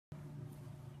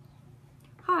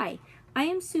Hi, I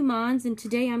am Sue Mons, and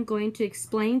today I'm going to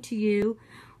explain to you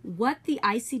what the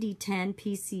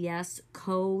ICD-10-PCS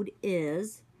code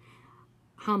is,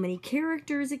 how many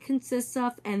characters it consists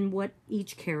of, and what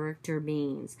each character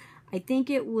means. I think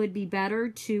it would be better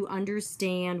to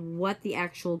understand what the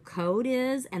actual code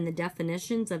is and the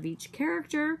definitions of each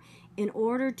character in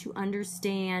order to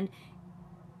understand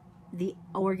the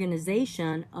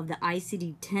organization of the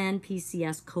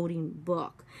ICD-10-PCS coding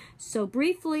book. So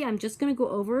briefly, I'm just going to go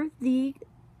over the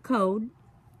code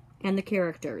and the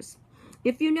characters.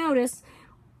 If you notice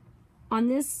on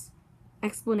this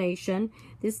explanation,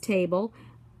 this table,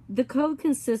 the code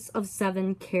consists of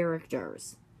 7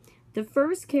 characters. The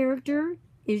first character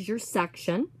is your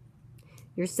section.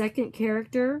 Your second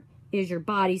character is your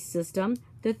body system.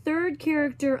 The third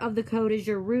character of the code is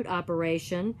your root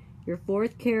operation. Your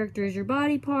fourth character is your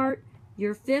body part.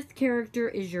 Your fifth character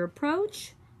is your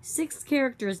approach. Sixth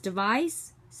character is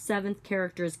device. Seventh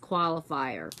character is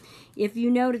qualifier. If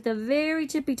you note at the very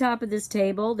tippy top of this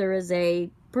table, there is a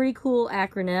pretty cool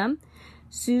acronym.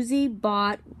 Susie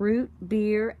bought root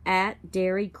beer at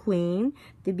Dairy Queen.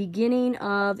 The beginning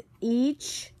of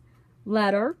each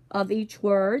letter of each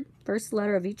word, first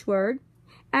letter of each word,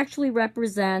 actually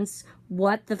represents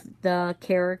what the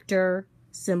character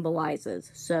symbolizes.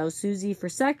 So Susie for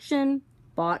section,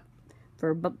 bought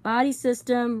for body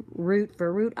system, root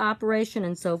for root operation,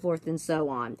 and so forth and so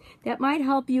on. That might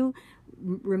help you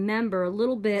remember a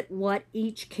little bit what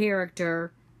each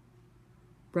character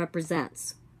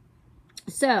represents.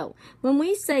 So when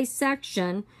we say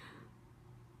section,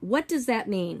 what does that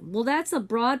mean? Well, that's a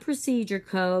broad procedure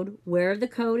code where the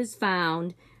code is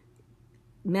found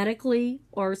medically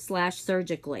or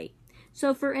surgically.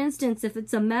 So for instance, if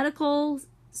it's a medical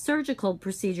surgical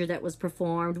procedure that was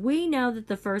performed, we know that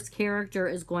the first character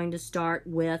is going to start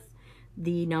with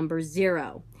the number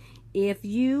 0. If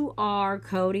you are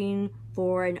coding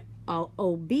for an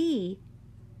OB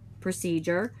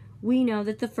procedure, we know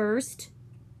that the first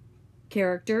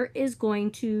character is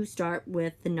going to start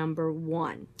with the number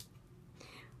 1.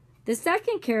 The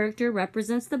second character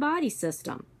represents the body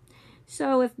system.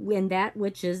 So in that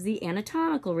which is the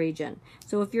anatomical region.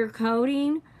 So if you're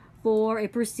coding for a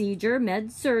procedure,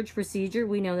 med-surg procedure,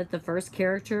 we know that the first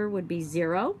character would be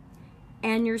 0.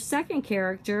 And your second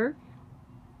character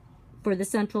for the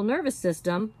central nervous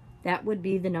system, that would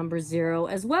be the number 0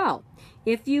 as well.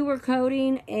 If you were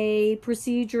coding a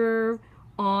procedure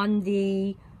on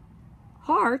the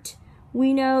heart,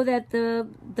 we know that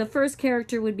the first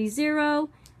character would be 0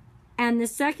 and the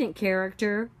second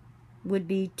character would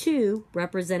be 2,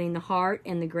 representing the heart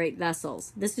and the great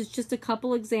vessels. This is just a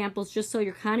couple examples just so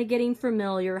you're kind of getting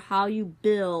familiar how you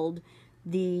build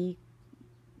the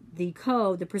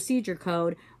code, the procedure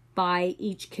code by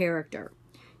each character.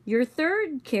 Your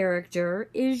third character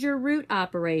is your root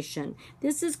operation.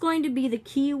 This is going to be the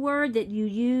keyword that you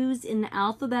use in the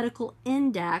alphabetical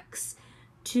index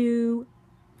to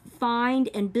find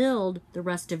and build the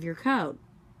rest of your code.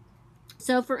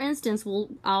 So for instance,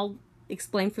 I'll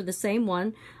explain for the same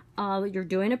one. You're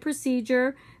doing a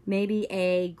procedure, maybe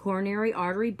a coronary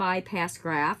artery bypass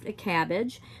graft, a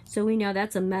cabbage. So we know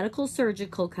that's a medical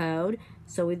surgical code.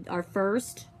 So our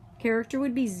first character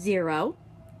would be 0.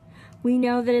 We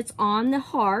know that it's on the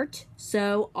heart,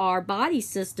 so our body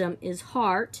system is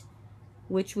heart,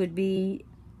 which would be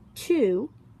 2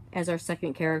 as our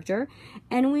second character.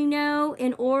 And we know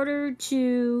in order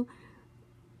to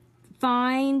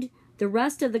find the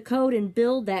rest of the code and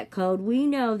build that code, we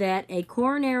know that a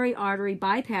coronary artery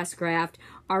bypass graft,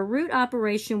 our root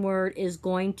operation word is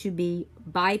going to be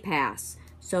bypass.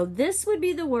 So this would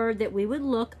be the word that we would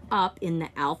look up in the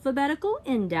alphabetical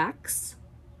index,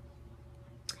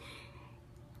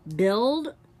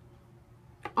 build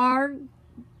our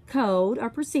code,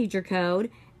 our procedure code,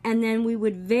 and then we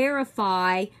would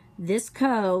verify this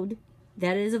code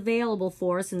that is available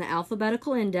for us in the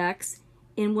alphabetical index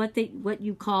in what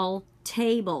you call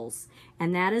tables.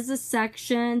 And that is a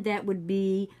section that would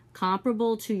be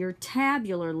comparable to your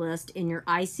tabular list in your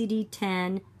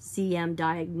ICD-10 CM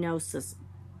diagnosis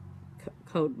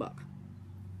code book.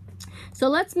 So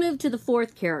let's move to the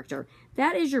fourth character.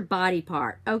 That is your body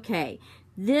part. Okay,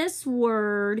 this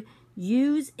word,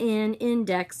 use in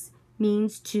index,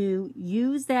 means to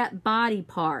use that body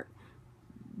part.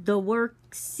 The word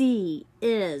C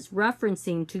is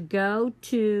referencing to go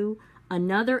to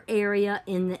another area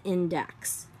in the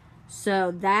index.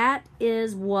 So that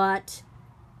is what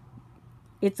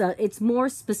it's more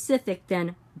specific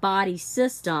than body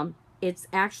system. It's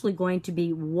actually going to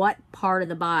be what part of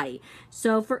the body.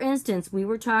 So for instance, we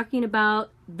were talking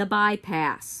about the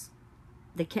bypass,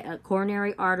 the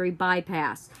coronary artery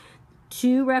bypass.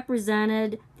 2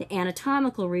 represented the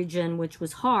anatomical region, which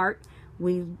was heart.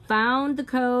 We found the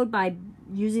code by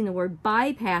using the word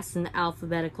bypass in the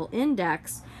alphabetical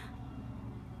index.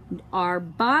 Our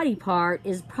body part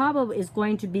is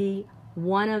going to be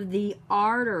one of the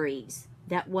arteries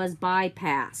that was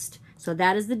bypassed. So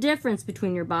that is the difference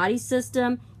between your body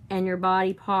system and your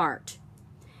body part.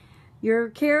 Your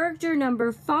character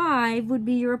number 5 would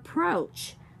be your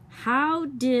approach. How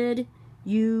did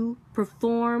the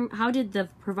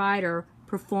provider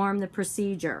perform the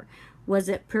procedure? Was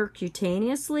it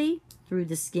percutaneously through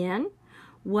the skin?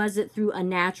 Was it through a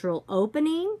natural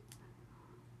opening?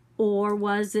 Or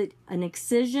was it an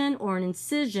excision or an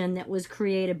incision that was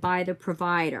created by the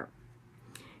provider?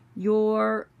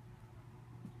 Your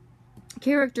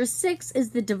character 6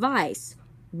 is the device.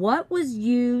 What was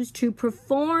used to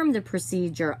perform the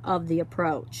procedure of the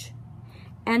approach?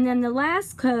 And then the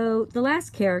last character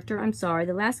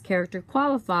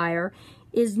qualifier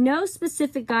is no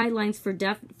specific guidelines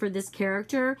for this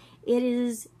character. It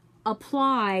is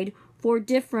applied for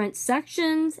different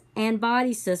sections and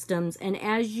body systems. And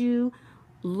as you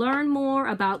learn more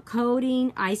about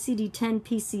coding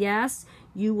ICD-10-PCS,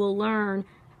 you will learn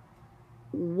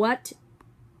what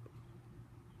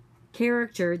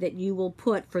character that you will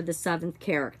put for the 7th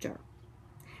character.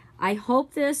 I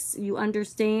hope you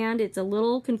understand. It's a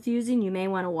little confusing. You may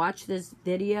want to watch this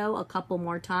video a couple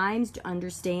more times to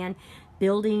understand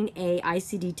building a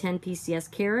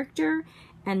ICD-10-PCS character,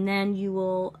 and then you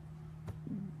will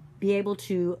be able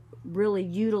to really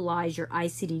utilize your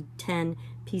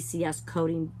ICD-10-PCS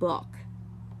coding book.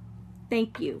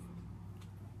 Thank you.